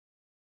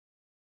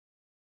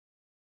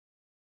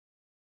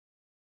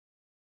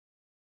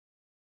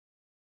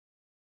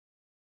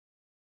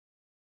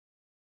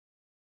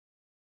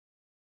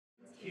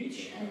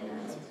Huge.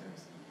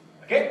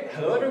 Okay,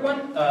 hello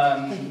everyone.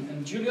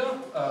 I'm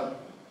Giulio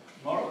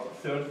Moro,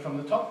 third from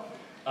the top.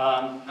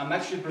 I'm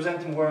actually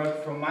presenting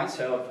work from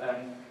myself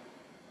and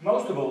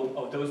most of all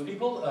of those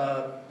people.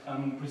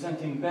 I'm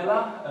presenting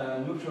Bela,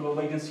 a neutral low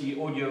latency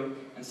audio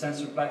and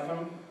sensor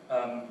platform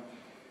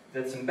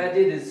that's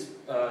embedded is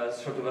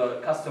sort of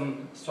a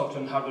custom software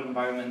and hardware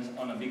environment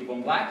on a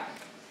BeagleBone Black,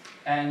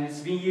 and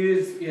it's being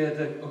used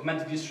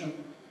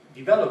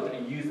developed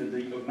and used at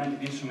the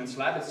Augmented Instruments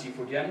Lab at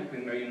C4DN,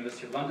 Queen Mary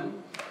University of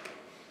London,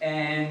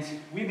 and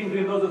we've been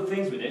doing lots of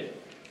things with it.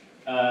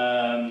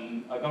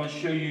 I'm going to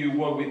show you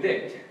what we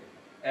did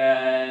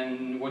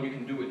and what you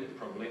can do with it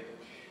probably.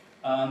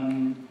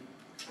 A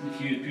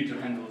few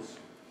Twitter handles,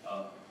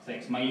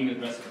 thanks. My email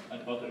address at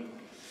the bottom.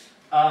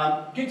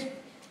 Good.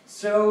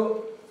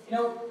 So, you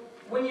know,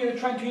 when you're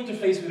trying to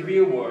interface with the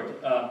real world,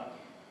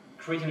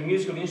 creating a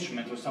musical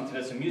instrument or something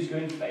that's a musical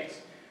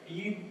interface,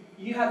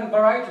 you have a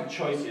variety of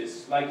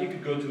choices. Like you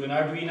could go to an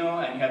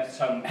Arduino and you have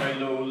some very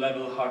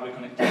low-level hardware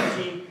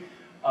connectivity.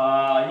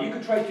 You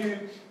could try to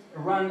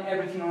run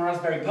everything on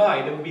Raspberry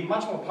Pi. That would be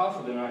much more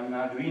powerful than an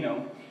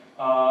Arduino.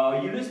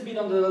 You lose a bit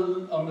on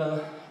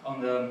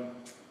the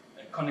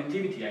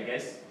connectivity, I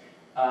guess.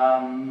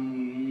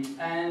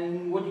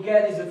 And what you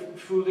get is a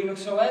full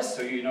Linux OS,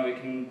 so you know you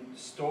can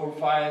store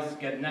files,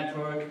 get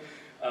network,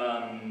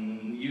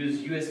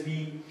 use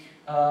USB,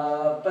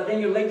 but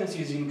then your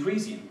latency is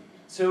increasing.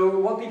 So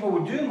what people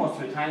would do most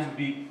of the times would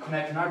be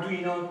connect an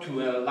Arduino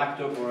to a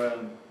laptop or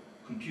a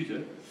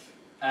computer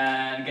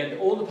and get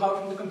all the power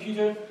from the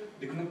computer,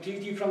 the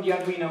connectivity from the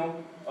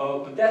Arduino,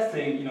 but that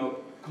thing, you know,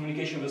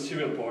 communication with a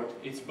serial port,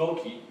 it's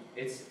bulky,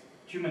 it's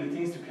too many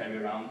things to carry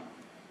around.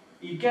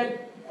 You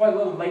get quite a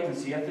lot of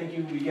latency. I think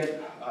we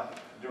get, I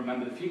don't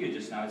remember the figure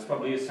just now, it's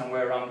probably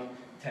somewhere around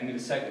 10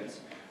 milliseconds.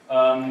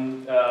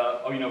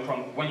 Or you know,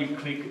 from when you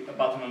click a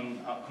button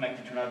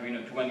connected to an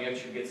Arduino to when you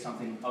actually get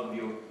something out of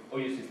your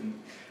audio system.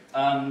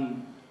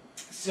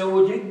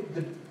 So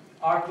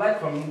our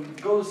platform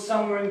goes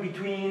somewhere in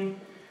between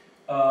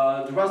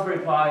the Raspberry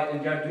Pi and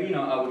the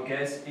Arduino, I would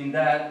guess, in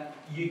that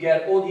you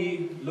get all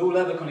the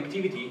low-level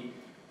connectivity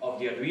of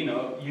the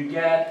Arduino, you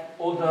get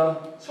all the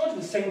sort of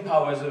the same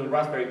power as a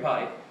Raspberry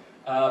Pi,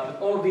 but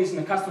all of this in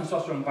a custom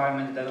software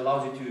environment that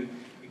allows you to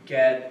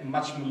get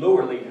much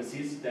lower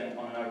latencies than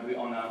on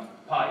a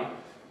Pi.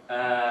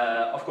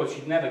 Of course,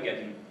 you're never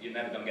going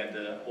to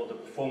get all the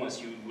performance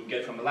you would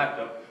get from a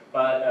laptop,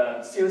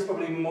 but still it's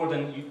probably more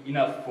than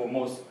enough for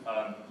most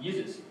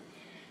users.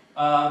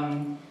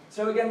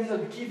 So again, these are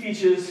the key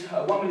features: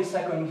 1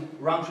 millisecond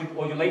round-trip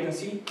audio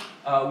latency,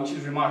 which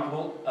is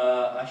remarkable.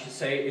 I should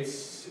say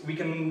we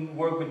can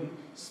work with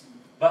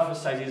buffer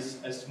sizes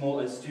as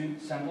small as 2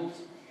 samples.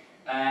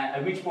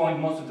 At which point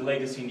most of the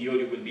latency in the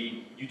audio will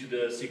be due to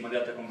the sigma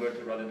delta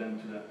converter rather than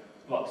to the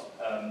blocks,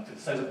 to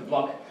the size of the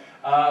block.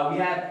 We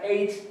have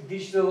 8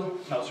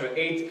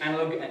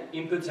 analog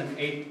inputs and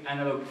 8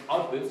 analog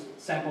outputs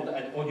sampled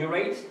at audio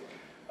rate,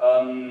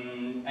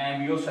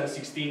 and we also have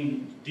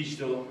 16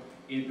 digital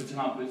inputs and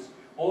outputs.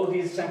 All of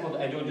these sampled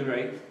at audio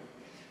rate.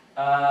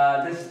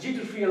 There's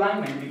jitter-free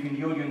alignment between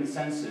the audio and the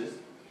sensors,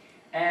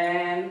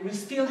 and we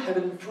still have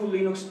a full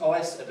Linux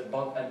OS at the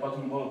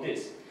bottom of all of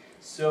this.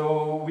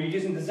 So we're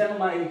using the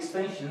Xenomai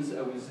extensions,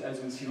 as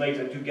we'll see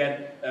later, to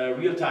get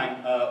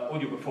real-time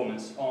audio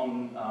performance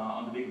on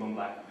the BeagleBone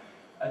Black.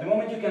 At the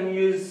moment, you can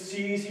use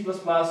C, C++.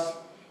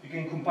 You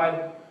can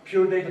compile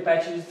pure data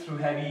patches through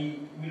Heavy.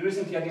 We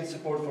recently added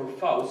support for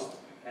Faust,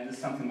 and there's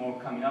something more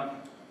coming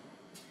up.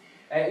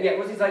 Yeah, it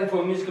was designed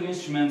for musical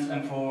instruments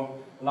and for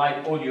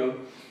live audio.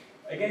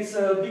 Again, it's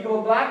a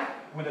BeagleBone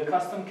Black with a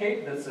custom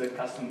cape. That's a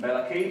custom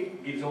Bela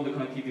cape. Gives all the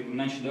connectivity we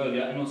mentioned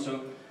earlier, and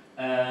also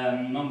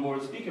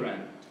onboard speaker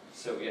end.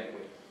 So yeah,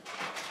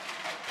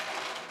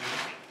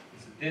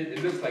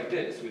 it looks like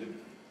this. You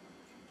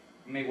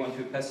may want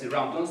to pass it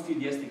around. Don't steal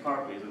the SD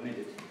card, please. I need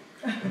it.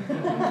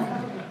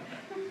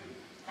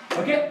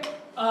 Okay.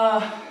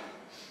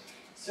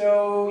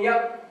 So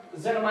yeah,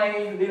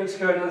 Xenomai Linux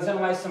kernel.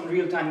 Xenomai some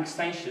real-time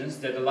extensions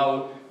that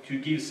allow to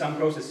give some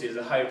processes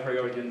a higher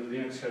priority than the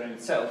Linux kernel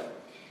itself,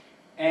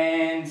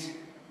 and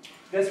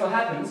that's what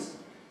happens.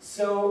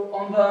 So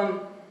on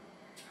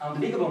the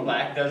BeagleBone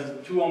Black, there's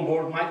 2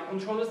 onboard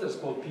microcontrollers that's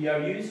called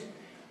PRUs,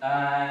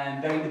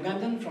 and they're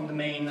independent from the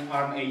main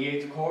ARM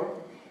A8 core.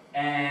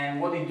 And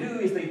what they do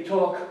is they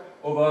talk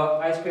over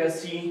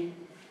I2C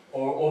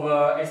or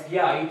over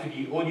SDI to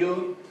the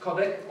audio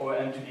codec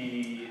and to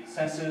the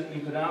sensor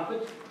input and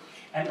output.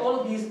 And all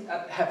of these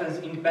happens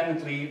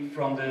independently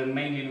from the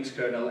main Linux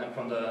kernel and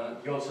from the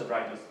YOLSA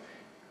drivers,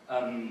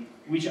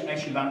 which are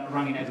actually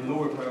running at a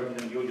lower priority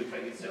than the audio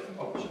thread itself.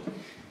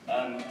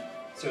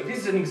 So this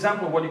is an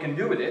example of what you can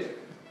do with it.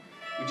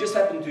 We just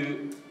happen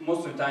to,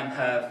 most of the time,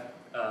 have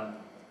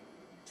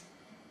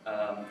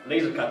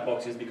laser cut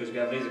boxes because we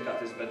have laser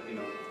cutters, but you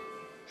know,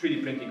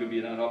 3D printing could be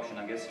another option,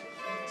 I guess.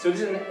 So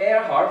this is an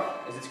air harp,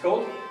 as it's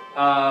called.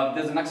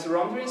 There's an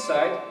accelerometer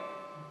inside,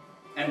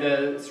 and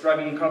it's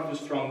driving in Carplus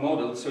strong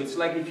model. So it's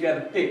like if you have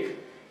a pick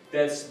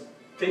that's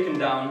taken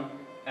down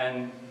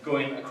and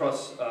going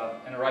across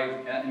an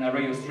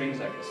array of strings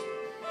like this.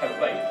 Have a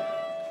play.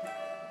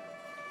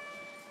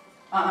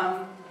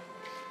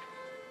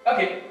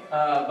 Okay,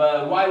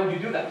 but why would you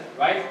do that,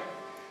 right?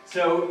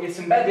 So it's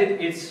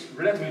embedded, it's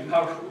relatively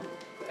powerful,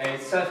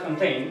 it's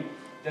self-contained.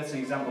 That's an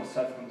example of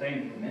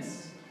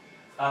self-containedness.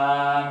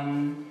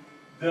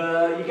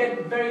 You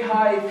get very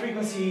high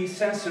frequency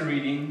sensor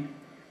reading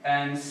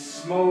and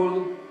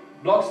small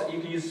blocks. You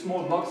can use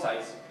small block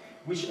size,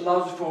 which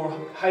allows for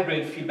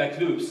hybrid feedback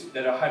loops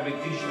that are hybrid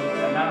digital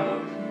and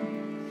analog.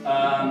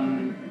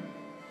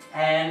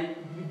 And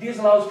this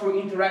allows for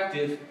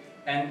interactive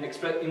and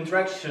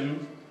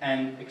interaction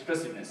and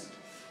expressiveness.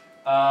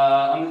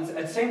 At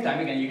the same time,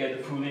 again, you get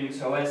the full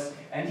Linux OS.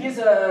 And here's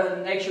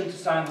an action to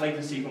sound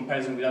latency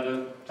comparison with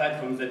other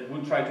platforms that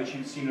would try to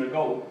achieve similar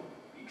goal,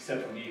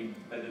 except for the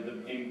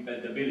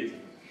embeddability.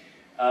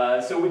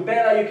 So with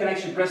Bela, you can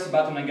actually press the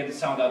button and get the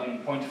sound out in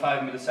 0.5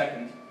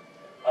 milliseconds.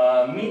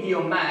 MIDI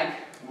on Mac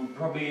would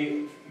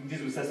probably,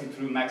 this was tested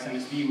through Mac's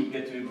MSP, would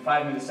get to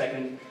 5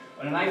 milliseconds.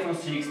 On an iPhone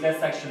 6,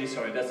 that's actually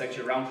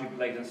round trip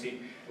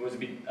latency. It was a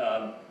bit,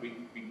 we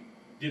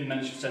didn't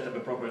manage to set up a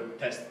proper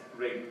test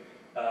rate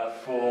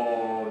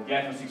for the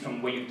iPhone 6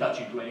 from when you touch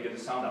it to when you get the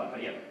sound out.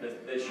 But yeah,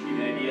 that should give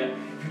you an idea.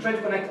 If you try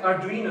to connect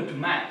Arduino to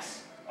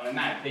Macs on a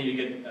Mac, then you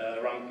get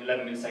around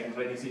 11 milliseconds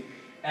latency.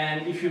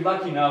 And if you're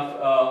lucky enough,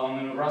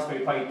 on a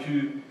Raspberry Pi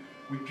 2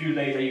 with pure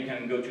data, you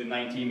can go to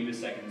 90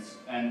 milliseconds.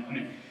 And I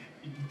mean,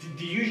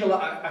 the usual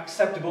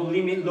acceptable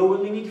limit, lower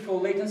limit for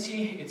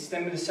latency, it's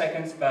 10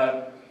 milliseconds,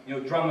 but you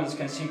know, drummers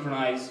can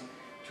synchronize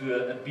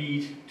to a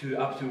beat to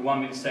up to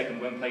 1 millisecond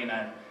when playing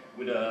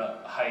with a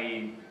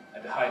high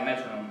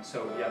metronome.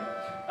 So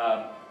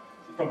yeah,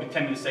 probably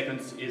 10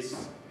 milliseconds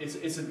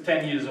it's a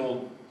 10 years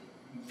old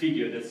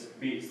figure that's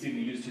still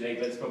used today,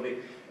 but it's probably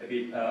a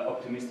bit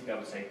optimistic, I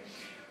would say.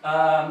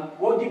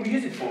 What did we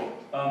use it for?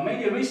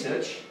 Mainly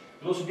research,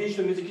 but also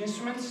digital music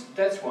instruments.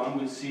 That's one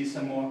we'll see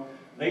some more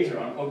later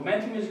on.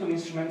 Augmenting musical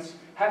instruments,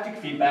 haptic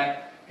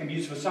feedback, can be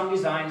used for sound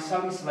design,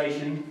 sound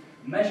installation,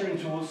 measuring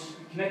tools,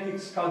 kinetic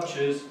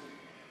sculptures,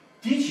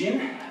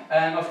 teaching,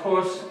 and of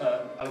course,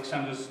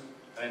 Alexander's.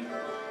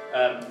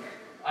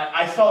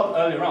 I thought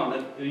earlier on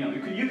that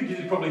you could use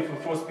it probably for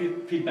force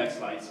feedback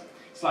sliders.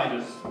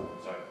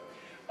 Sorry.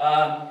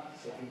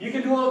 You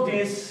can do all of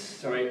this.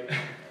 Sorry.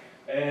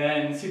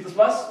 In C++,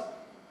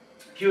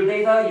 pure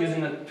data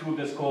using a tool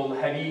that's called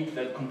Heavy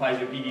that compiles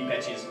your BD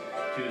patches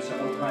to some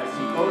optimized C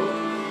code,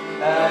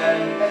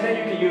 and then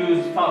you can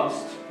use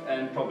Faust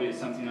and probably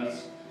something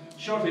else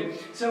shortly.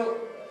 So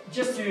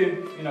just to,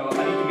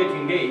 I need to get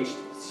you engaged.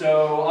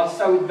 So I'll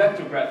start with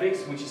vector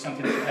graphics, which is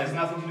something that has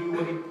nothing to do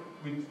with what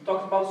we've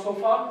talked about so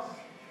far.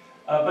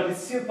 But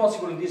it's still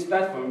possible in this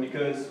platform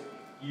because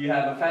you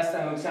have a fast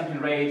analog sampling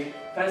rate,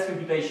 fast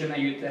computation,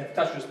 and you have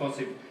touch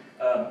responsive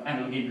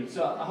analog input.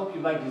 So I hope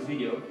you like this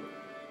video.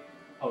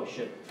 Oh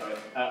shit, sorry.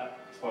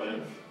 Spoiler.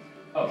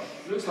 Oh,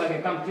 looks like I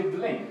can't click the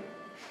link.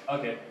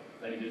 Okay,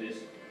 let me do this.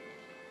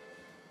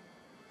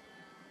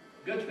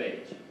 Go to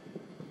page.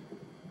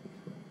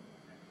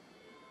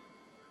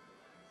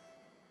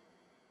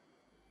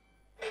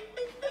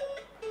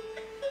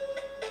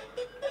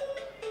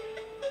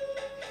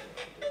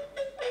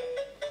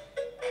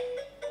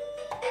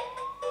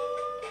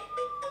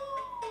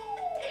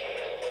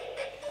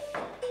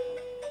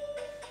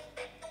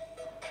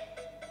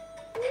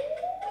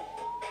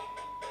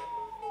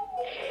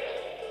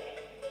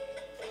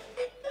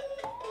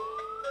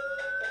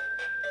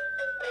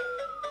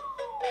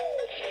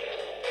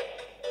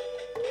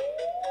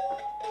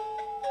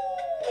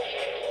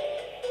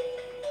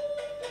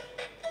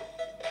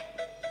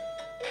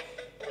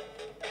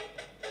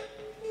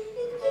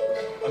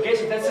 Okay,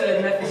 so that's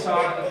an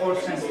FSR, a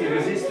force sensitive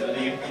resistor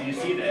that you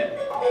see there.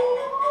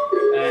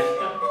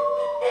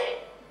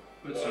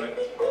 Sorry.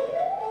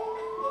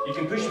 You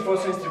can push the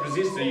force sensitive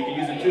resistor, you can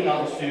use the two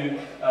knobs to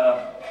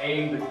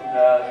aim the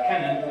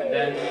cannon, and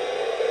then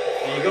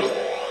there you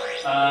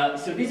go.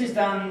 So this is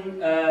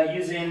done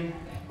using,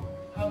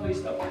 how do we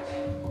stop this?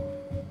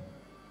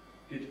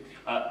 Good.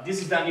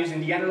 This is done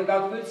using the analog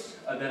outputs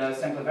that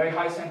sample a very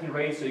high sampling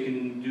rate, so you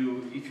can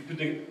do, if you put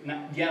the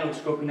analog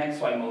scope in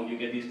XY mode, you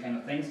get these kind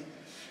of things.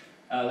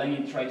 Let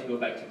me try to go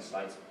back to the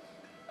slides.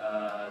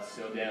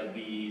 So there'll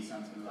be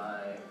something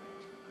like,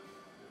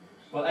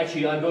 well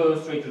actually I'll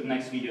go straight to the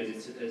next video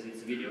as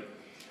it's a video.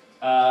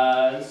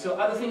 So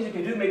other things you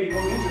can do may be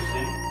more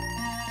interesting.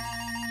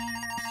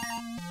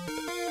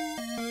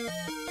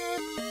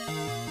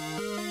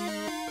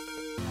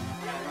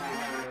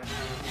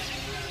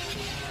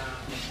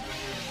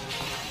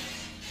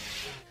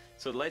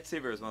 So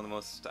lightsaber is one of the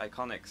most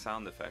iconic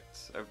sound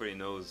effects. Everybody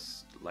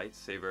knows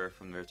lightsaber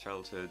from their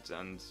childhoods,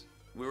 and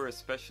we were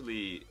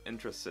especially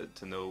interested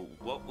to know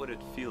what would it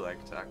feel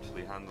like to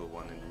actually handle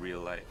one in real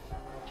life.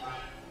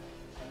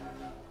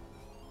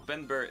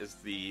 Ben Burtt is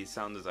the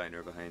sound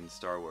designer behind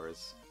Star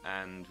Wars,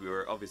 and we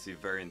were obviously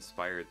very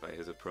inspired by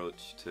his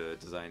approach to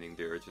designing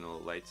the original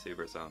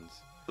lightsaber sounds.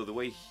 So the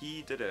way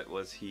he did it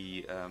was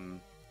he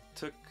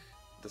took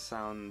the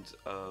sound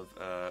of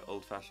an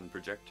old-fashioned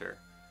projector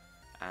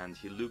and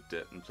he looped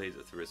it and played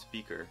it through a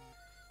speaker.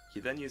 He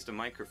then used a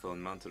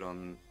microphone mounted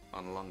on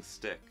a long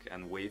stick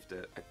and waved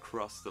it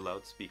across the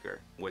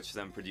loudspeaker, which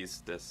then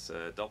produced this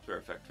Doppler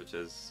effect, which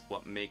is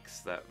what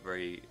makes that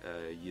very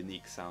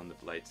unique sound of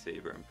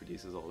lightsaber and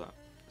produces all that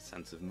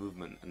sense of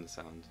movement in the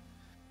sound.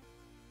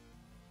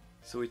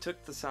 So we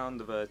took the sound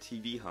of a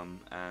TV hum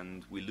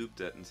and we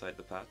looped it inside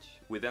the patch.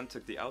 We then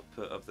took the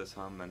output of this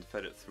hum and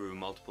fed it through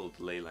multiple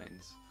delay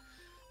lines.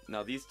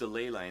 Now these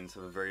delay lines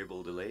have a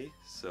variable delay,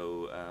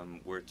 so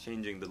we're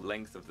changing the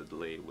length of the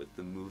delay with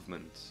the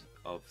movement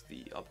of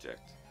the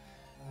object.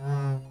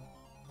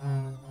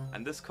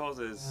 And this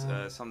causes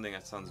something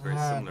that sounds very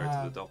similar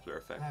to the Doppler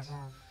effect.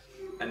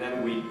 And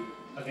then we...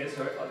 Okay,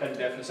 sorry, I'll cut it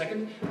there for a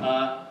second.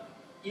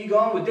 You go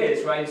on with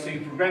this, right? So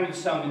you program your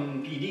sound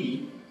in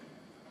PD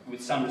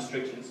with some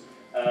restrictions,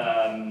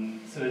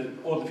 so that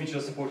all the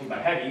features are supported by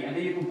Heavy, and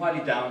then you compile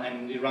it down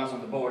and it runs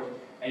on the board,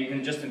 and you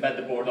can just embed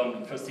the board on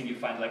the first thing you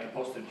find, like a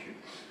poster tube.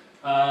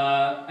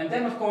 And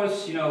then, of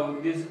course, you know,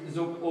 this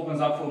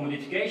opens up for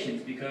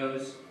modifications,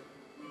 because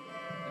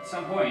at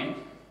some point...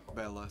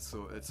 Bela,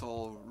 so it's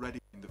all ready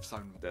in the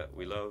sound. That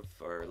we love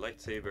are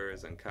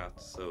lightsabers and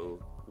cats, so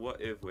what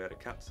if we had a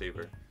cat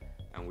saber,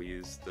 and we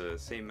used the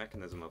same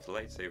mechanism of the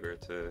lightsaber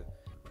to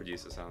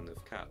produce a sound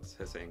of cats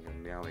hissing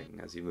and meowing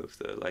as you move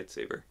the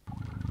lightsaber.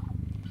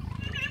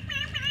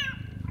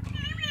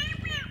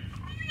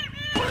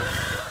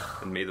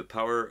 And may the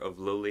power of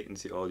low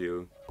latency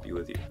audio be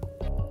with you.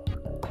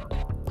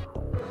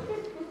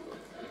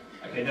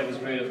 Okay, that was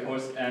great, of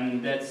course,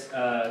 and that's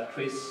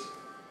Chris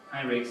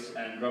Heinrichs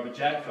and Robert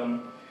Jack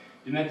from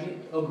the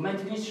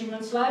Augmented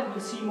Instruments Lab. We'll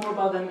see more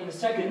about them in a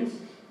second.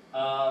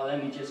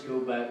 Let me just go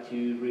back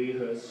to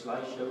rehearse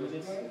slideshow,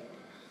 is it?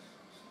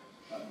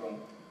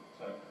 Wrong.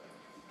 Sorry.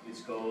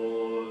 It's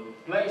called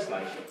Play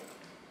Slideshow.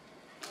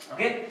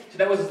 Okay, so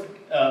that was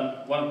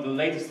one of the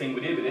latest things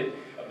we did with it.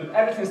 But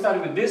everything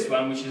started with this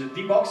one, which is a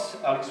D-Box.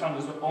 Alex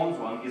Randall's owns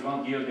one. He's one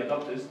of the early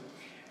adopters.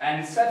 And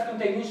it's a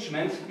self-contained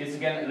instrument. It's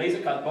again a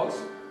laser cut box,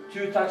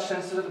 2 touch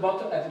sensors at the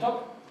bottom, at the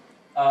top,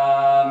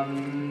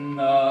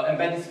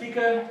 embedded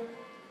speaker,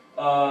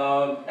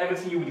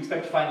 everything you would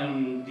expect to find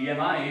on the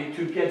MI,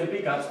 2 piezo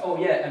pickups. Oh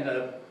yeah, and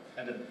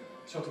a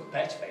sort of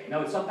patch bay.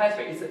 No, it's not patch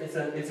bay.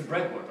 It's a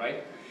breadboard,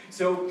 right?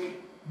 So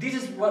this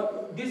is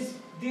what this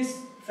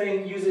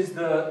thing uses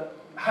the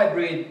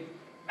hybrid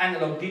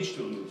analog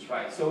digital loops,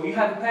 right? So you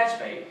have a patch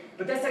bay,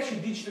 but that's actually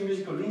a digital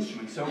musical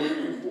instrument. So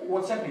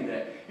what's happening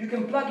there? You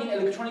can plug in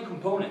electronic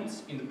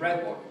components in the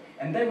breadboard,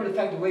 and that will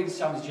affect the way the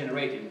sound is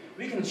generated.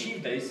 We can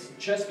achieve this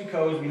just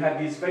because we have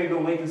this very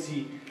low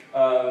latency,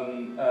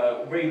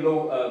 very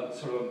low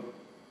sort of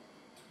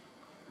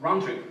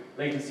round trip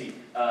latency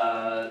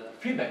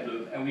feedback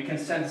loop, and we can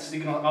send the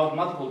signal out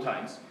multiple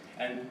times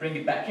and bring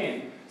it back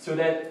in, so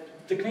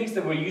that techniques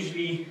that were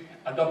usually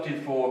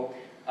adopted for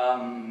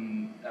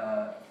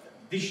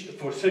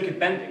circuit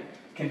bending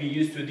can be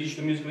used to a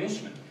digital musical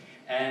instrument.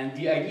 And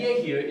the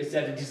idea here is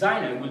that the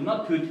designer will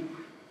not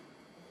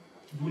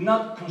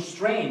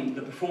constrain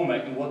the performer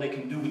in what they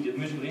can do with the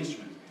musical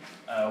instrument,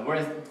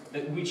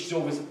 which is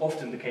always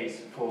often the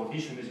case for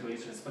digital musical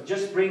instruments, but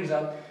just brings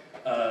out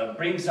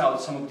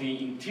some of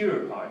the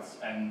interior parts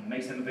and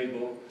makes them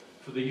available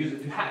for the user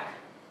to hack.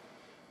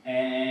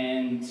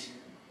 And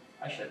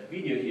I should have the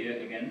video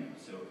here again,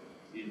 so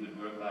it would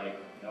work like,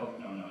 no.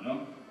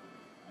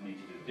 I need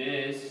to do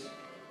this,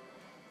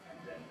 and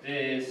then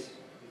this,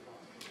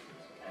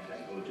 and then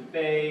go to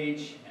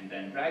page, and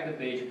then drag the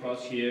page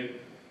across here,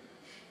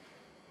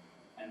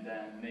 and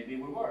then maybe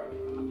it will work.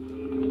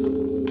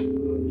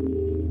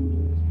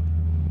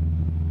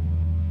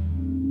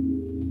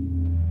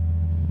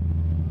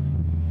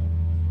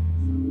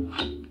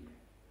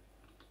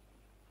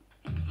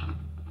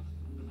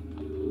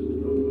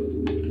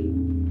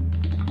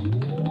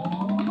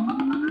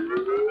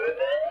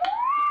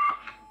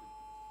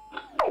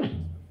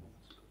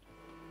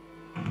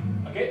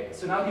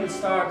 So now he'll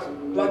start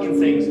plugging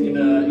things in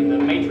the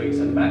matrix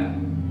at the back.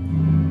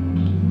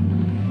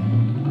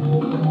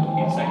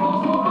 In seconds.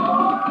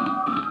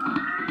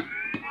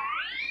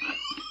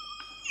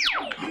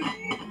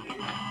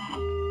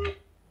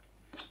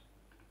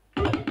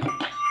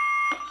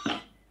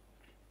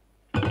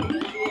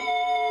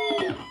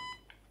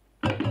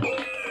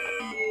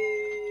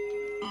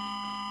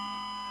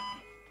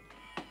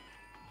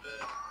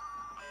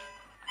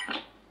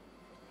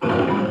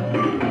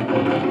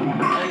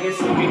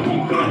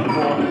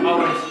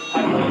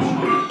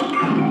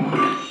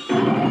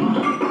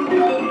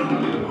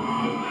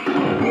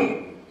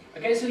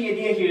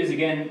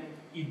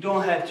 You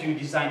don't have to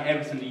design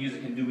everything the user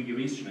can do with your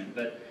instrument,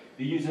 but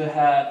the user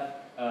have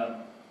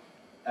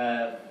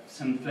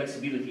some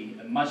flexibility,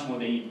 much more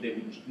than they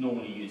would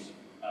normally use.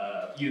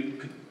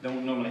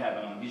 Don't normally have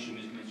on a digital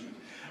music instrument.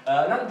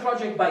 Another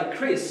project by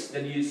Chris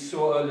that you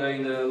saw earlier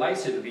in the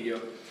lightsaber video,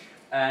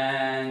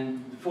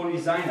 and the phone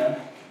designer,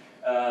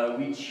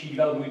 which he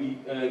developed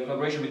with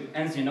collaboration with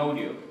Ensign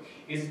Audio,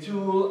 is a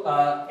tool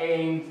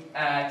aimed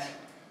at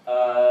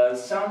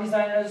sound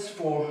designers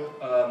for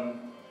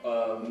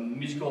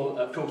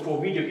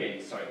for video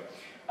games, sorry.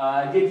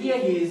 The idea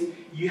is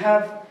you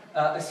have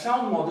a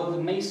sound model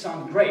that may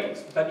sound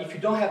great, but if you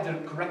don't have the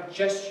correct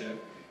gesture,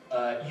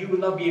 you will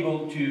not be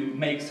able to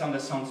make sound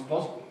that sounds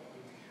plausible.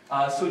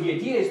 So the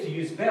idea is to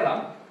use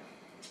Bela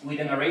with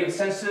an array of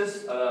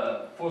sensors,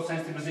 4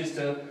 sensitive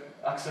resistor,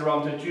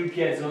 accelerometer, 2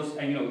 piezos,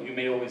 and you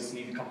may always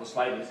need a couple of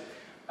sliders,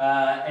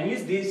 and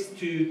use this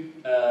to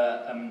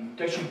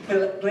actually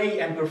play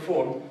and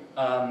perform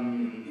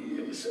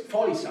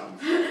Foley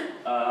sounds.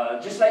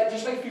 Just like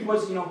if it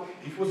was,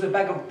 if it was a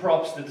bag of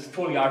props that the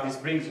Foley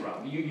artist brings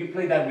around, you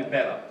play that with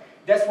Bela.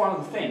 That's one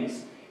of the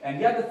things. And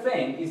the other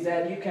thing is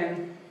that you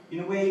can, in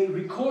a way,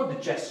 record the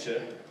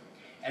gesture,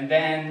 and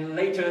then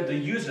later the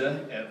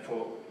user,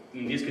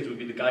 in this case would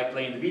be the guy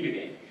playing the video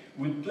game,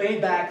 will play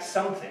back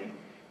something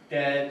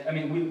that,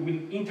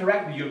 will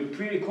interact with your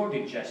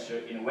pre-recorded gesture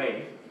in a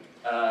way,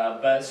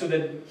 but so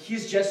that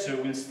his gesture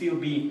will still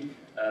be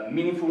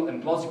meaningful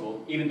and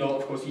plausible, even though,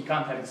 of course, he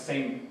can't have the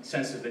same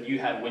sensors that you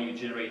have when you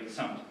generate the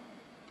sound.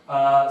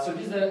 So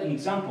this is an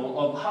example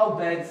of how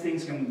bad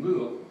things can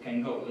go.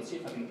 Let's see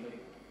if I can play.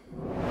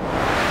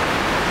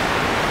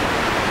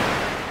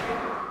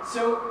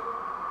 So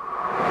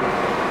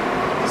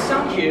the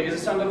sound here is a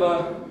sound of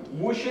a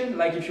whooshing,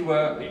 like if you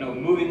were,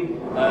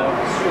 moving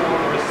a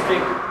sword or a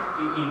stick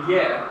in the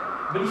air.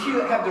 But if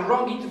you have the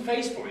wrong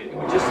interface for it, it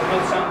will just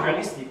not sound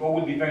realistic, or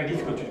will be very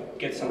difficult to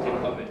get something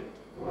of it.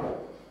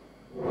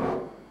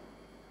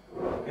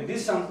 Okay,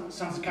 this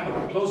sounds kind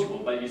of plausible,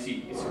 but you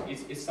see,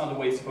 it's not the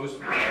way it's supposed to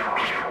be. If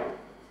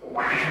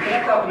you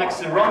connect up an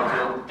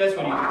accelerometer, that's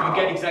when you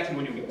get exactly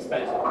what you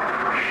expect.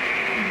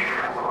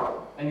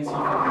 And you see if I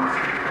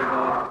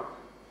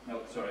can no,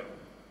 sorry.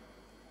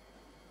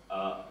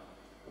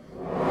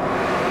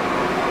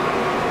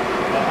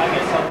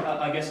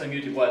 I guess I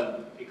muted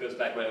while it goes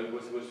back where it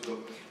was supposed to go.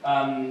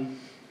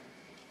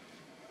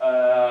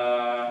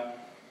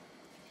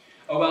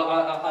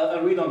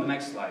 I'll read on the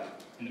next slide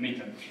in the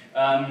meantime.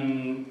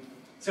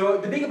 So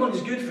the BeagleBone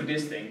is good for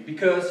this thing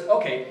because,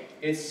 okay,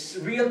 it's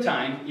real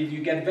time if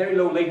you get very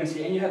low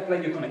latency and you have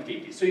plenty of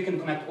connectivity, so you can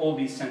connect all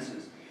these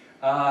sensors.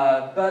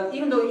 But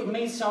even though it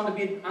may sound a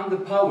bit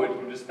underpowered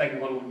with respect to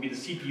what would be the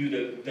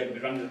CPU that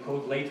will run the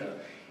code later,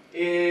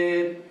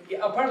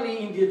 apparently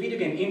in the video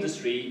game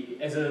industry,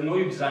 as an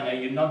audio designer,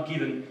 you're not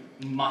given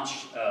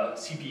much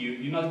CPU,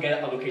 you not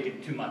get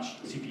allocated too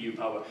much CPU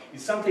power.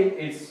 If something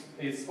is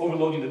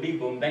overloading the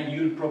BeagleBone, then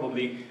you're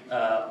probably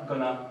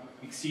gonna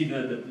exceed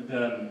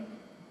the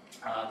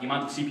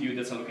amount of CPU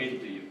that's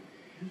allocated to you.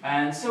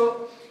 And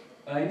so,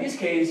 in this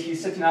case,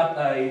 he's setting up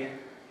a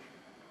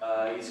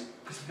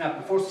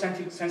 4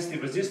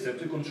 sensitive resistor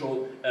to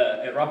control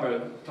a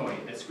rubber toy,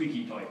 a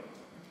squeaky toy.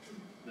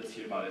 Let's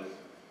hear about it.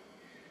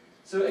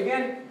 So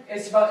again,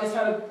 it's about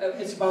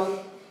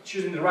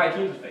choosing the right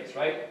interface,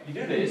 right? You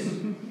do this.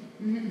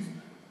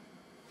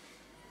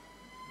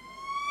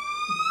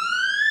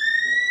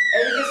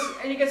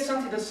 And you get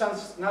something that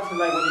sounds nothing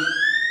like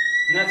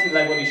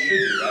what it should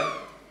be, right?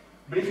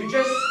 But if you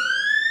just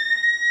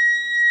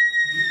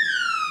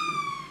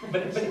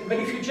but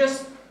if you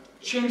just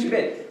change a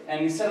bit,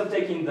 and instead of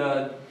taking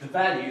the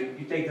value,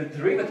 you take the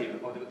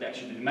derivative of the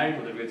actually the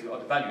numerical derivative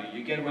of the value,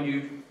 you get when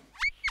you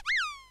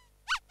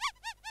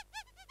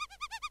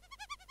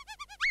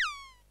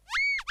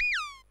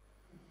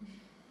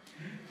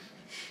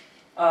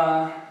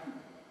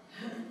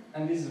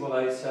and this is what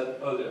I said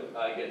earlier,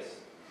 I guess.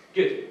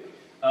 Good.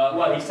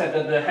 Well, he said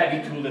that the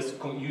heavy tool that's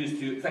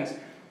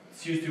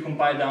used to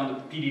compile down the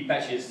PD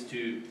patches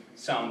to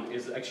sound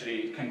is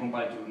actually can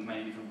compile to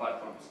many different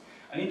platforms.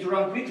 I need to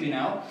run quickly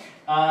now.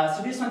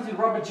 So this is something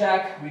Robert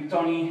Jack with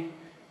Tony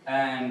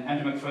and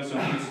Andrew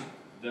McPherson, who's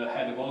the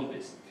head of all of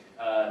this,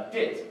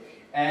 did.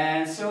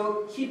 And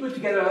so he put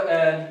together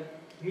a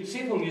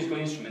simple musical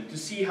instrument to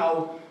see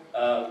how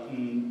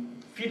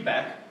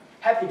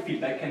haptic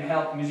feedback can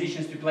help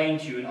musicians to play in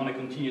tune on a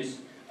continuous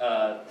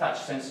touch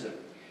sensor.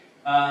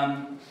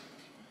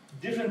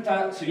 Different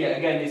types, so yeah,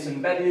 again, it's an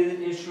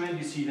embedded instrument.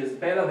 You see there's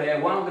Bela there.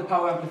 One of the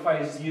power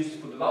amplifiers is used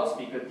for the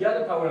loudspeaker. The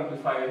other power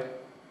amplifier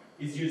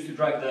is used to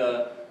drive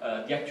the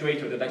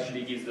actuator that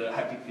actually gives the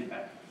haptic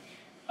feedback.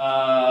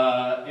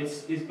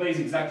 It's plays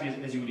exactly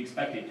as you would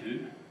expect it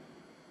to,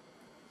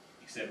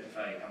 except if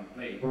I can't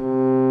play.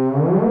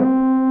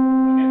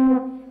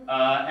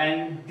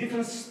 And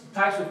different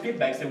types of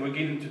feedbacks that were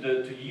given to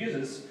the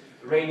users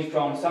range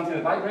from something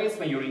that vibrates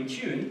when you're in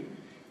tune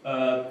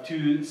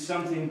to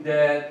something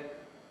that,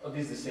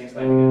 this is the same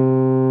slide again.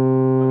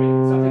 Okay,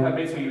 something that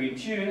vibrates when you're in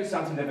tune,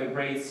 something that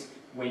vibrates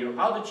when you're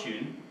out of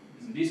tune.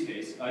 In this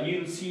case,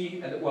 you'll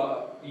see at the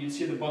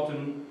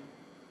bottom.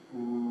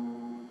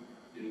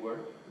 Didn't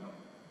work. No.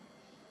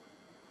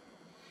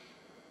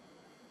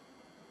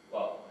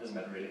 Well, doesn't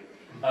matter really.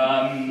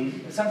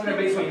 Something that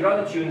vibrates when you're out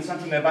of tune,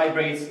 something that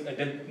vibrates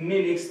that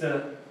mimics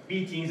the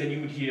beatings that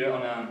you would hear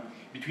on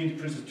between,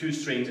 for instance, 2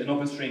 strings, an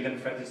open string and a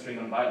fretted string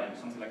on a violin,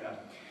 something like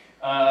that.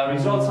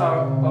 Results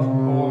are, of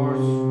course,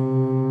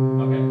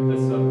 okay,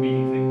 that's a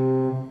beating thing.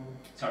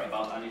 Sorry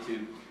about that. I need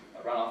to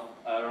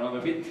run over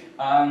a bit.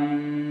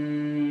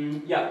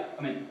 Yeah,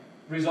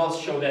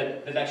 results show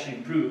that that actually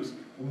improves.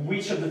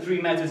 Which of the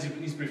three methods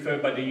is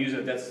preferred by the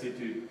user, that's still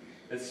to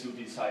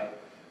decide.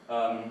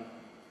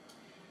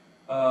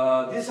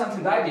 This is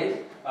something that I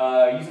did,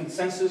 using the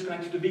sensors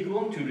connected to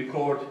BeagleBone to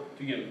record,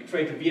 to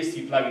create a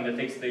VST plugin that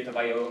takes data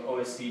by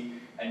OSC,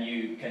 and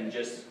you can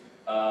just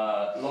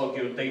log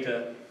your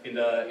data in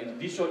the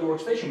digital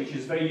workstation, which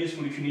is very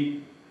useful if you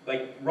need,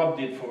 like Rob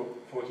did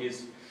for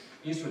his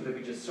instrument that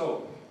we just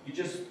saw. You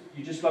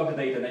just log the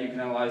data, and then you can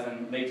analyze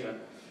them later.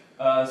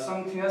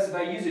 Something else that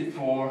I use it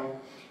for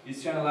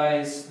is to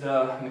analyze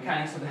the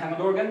mechanics of the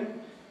Hammond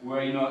organ,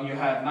 where you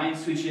have 9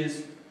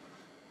 switches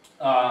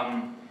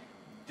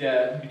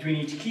between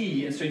each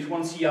key, and so if you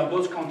want to see how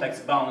those contacts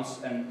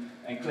bounce and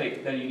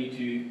click, then you need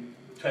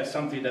to have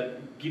something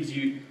that gives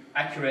you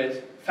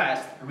accurate,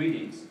 fast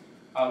readings.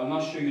 I will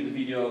not show you the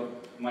video of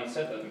my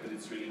setup because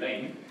it's really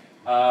lame,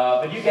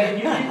 but you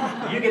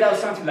get out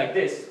something like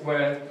this,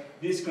 where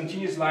this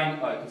continuous line, you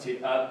can see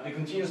the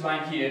continuous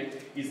line here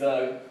is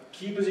the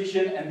key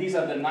position, and these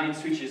are the 9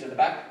 switches at the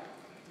back.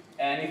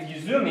 And if you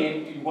zoom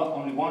in, you want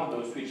only one of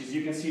those switches,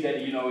 you can see that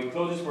it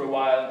closes for a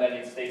while, then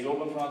it stays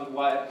open for another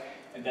while,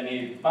 and then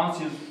it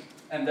bounces,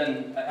 and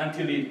then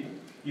until it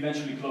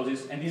eventually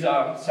closes. And these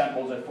are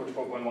samples at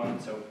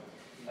 44.1, so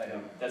I don't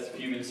know, that's a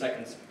few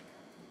milliseconds.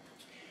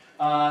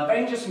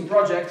 Very interesting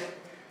project.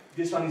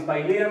 This one is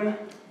by Liam.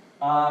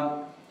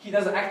 He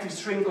does active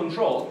string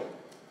control.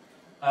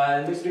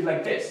 It looks a bit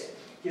like this.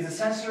 He has a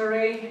sensor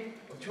array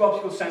of 2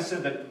 optical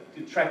sensors that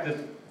track the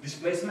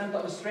displacement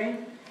of a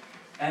string.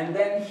 And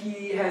then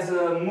he has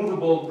a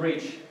movable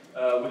bridge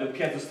with a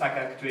piezo stack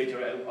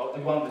actuator at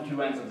one of the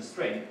 2 ends of the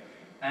string.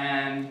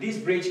 And this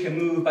bridge can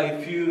move by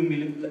a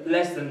few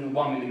less than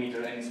 1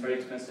 millimeter, and it's very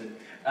expensive.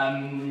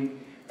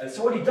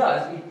 So what it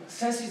does, it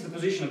senses the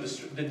position of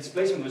the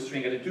displacement of the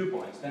string at the 2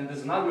 points. Then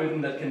there's an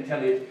algorithm that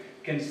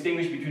can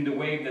distinguish between the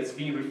wave that's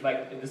being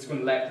reflected, that's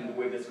going left, and the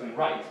wave that's going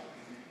right.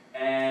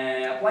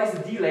 And applies the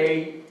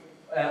delay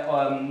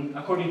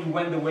according to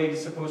when the wave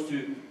is supposed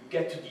to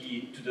get to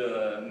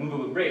the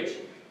movable bridge,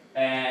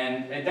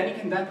 and then you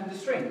can dampen the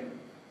string.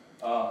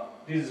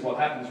 This is what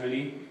happens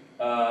really.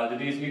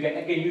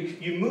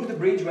 You move the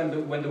bridge when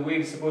the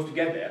wave is supposed to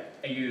get there,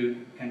 and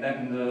you can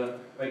dampen the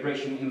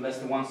vibration in less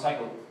than 1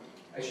 cycle.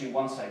 Actually,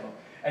 1 cycle.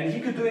 And if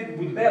you could do it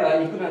with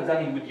Bela, you couldn't have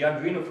done it with the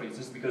Arduino, for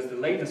instance, because the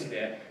latency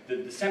there,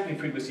 the sampling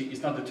frequency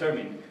is not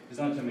determined. It's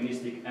not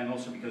deterministic, and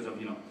also because of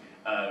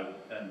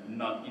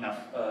not enough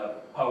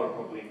power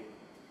probably.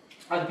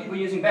 Other people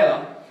using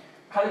Bela.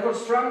 Calico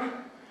Strum,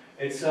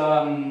 it's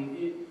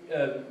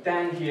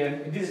Dan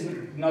here. This is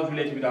not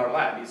related with our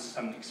lab, it's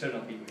some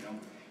external people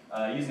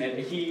using it.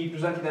 He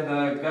presented at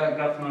the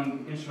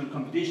Gartman instrument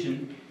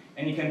competition,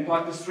 and you can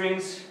plug the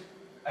strings,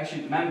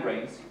 actually the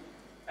membranes,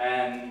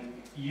 and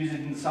use it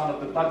in the sound of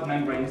the plugged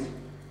membranes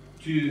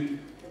to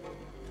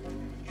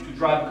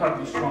drive a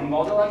Calico Strum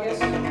model, I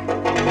guess.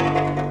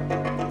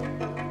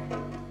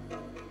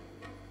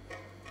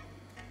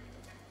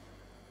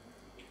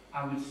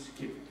 I will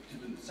skip to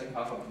the second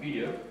half of the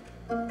video.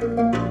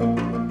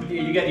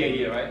 You get the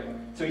idea, right?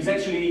 So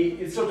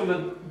it's sort of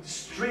a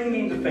string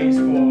interface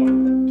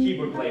for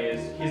keyboard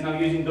players. He's now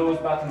using those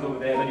buttons over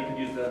there, but he could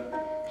use the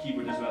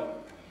keyboard as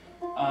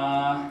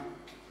well.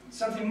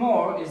 Something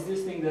more is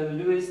this thing that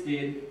Lewis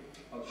did.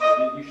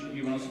 Oh,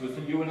 you were not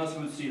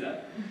supposed to see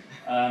that.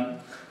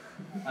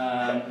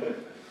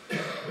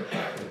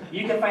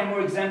 You can find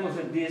more examples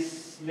at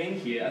this link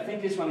here. I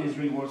think this one is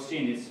really worth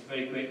seeing. It's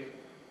very quick.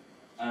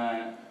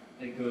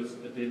 It goes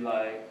a bit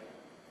like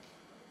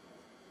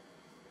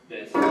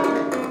this.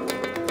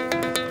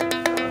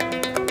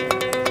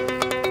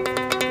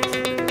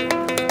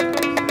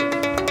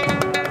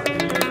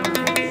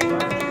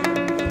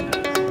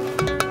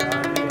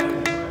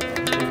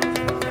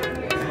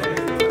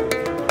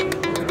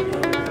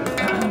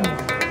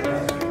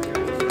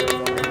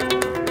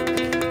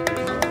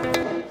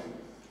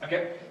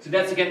 Okay, so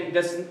that's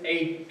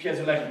 8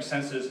 piezoelectric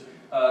sensors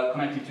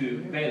connected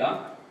to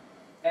Bela.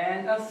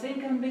 And I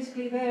think I'm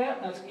basically there,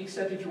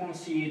 except if you want to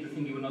see the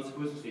thing you were not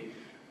supposed to see.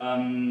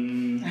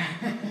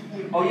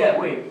 Oh yeah,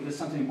 wait, there's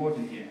something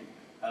important here.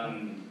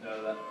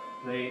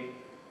 Play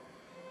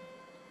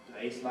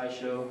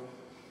slideshow.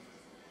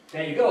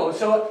 There you go.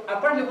 So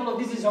apparently all of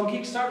this is on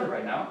Kickstarter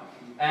right now.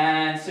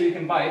 And so you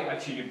can buy it,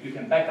 actually you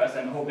can back us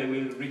and hope that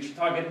we'll reach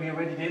target. We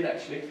already did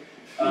actually.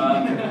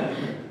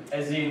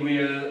 As in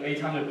we're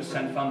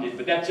 800% funded,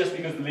 but that's just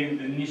because the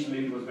initial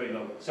limit was very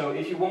low. So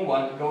if you want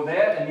one, go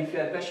there, and if you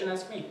have a question,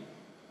 ask me.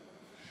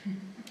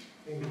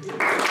 Thank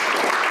you.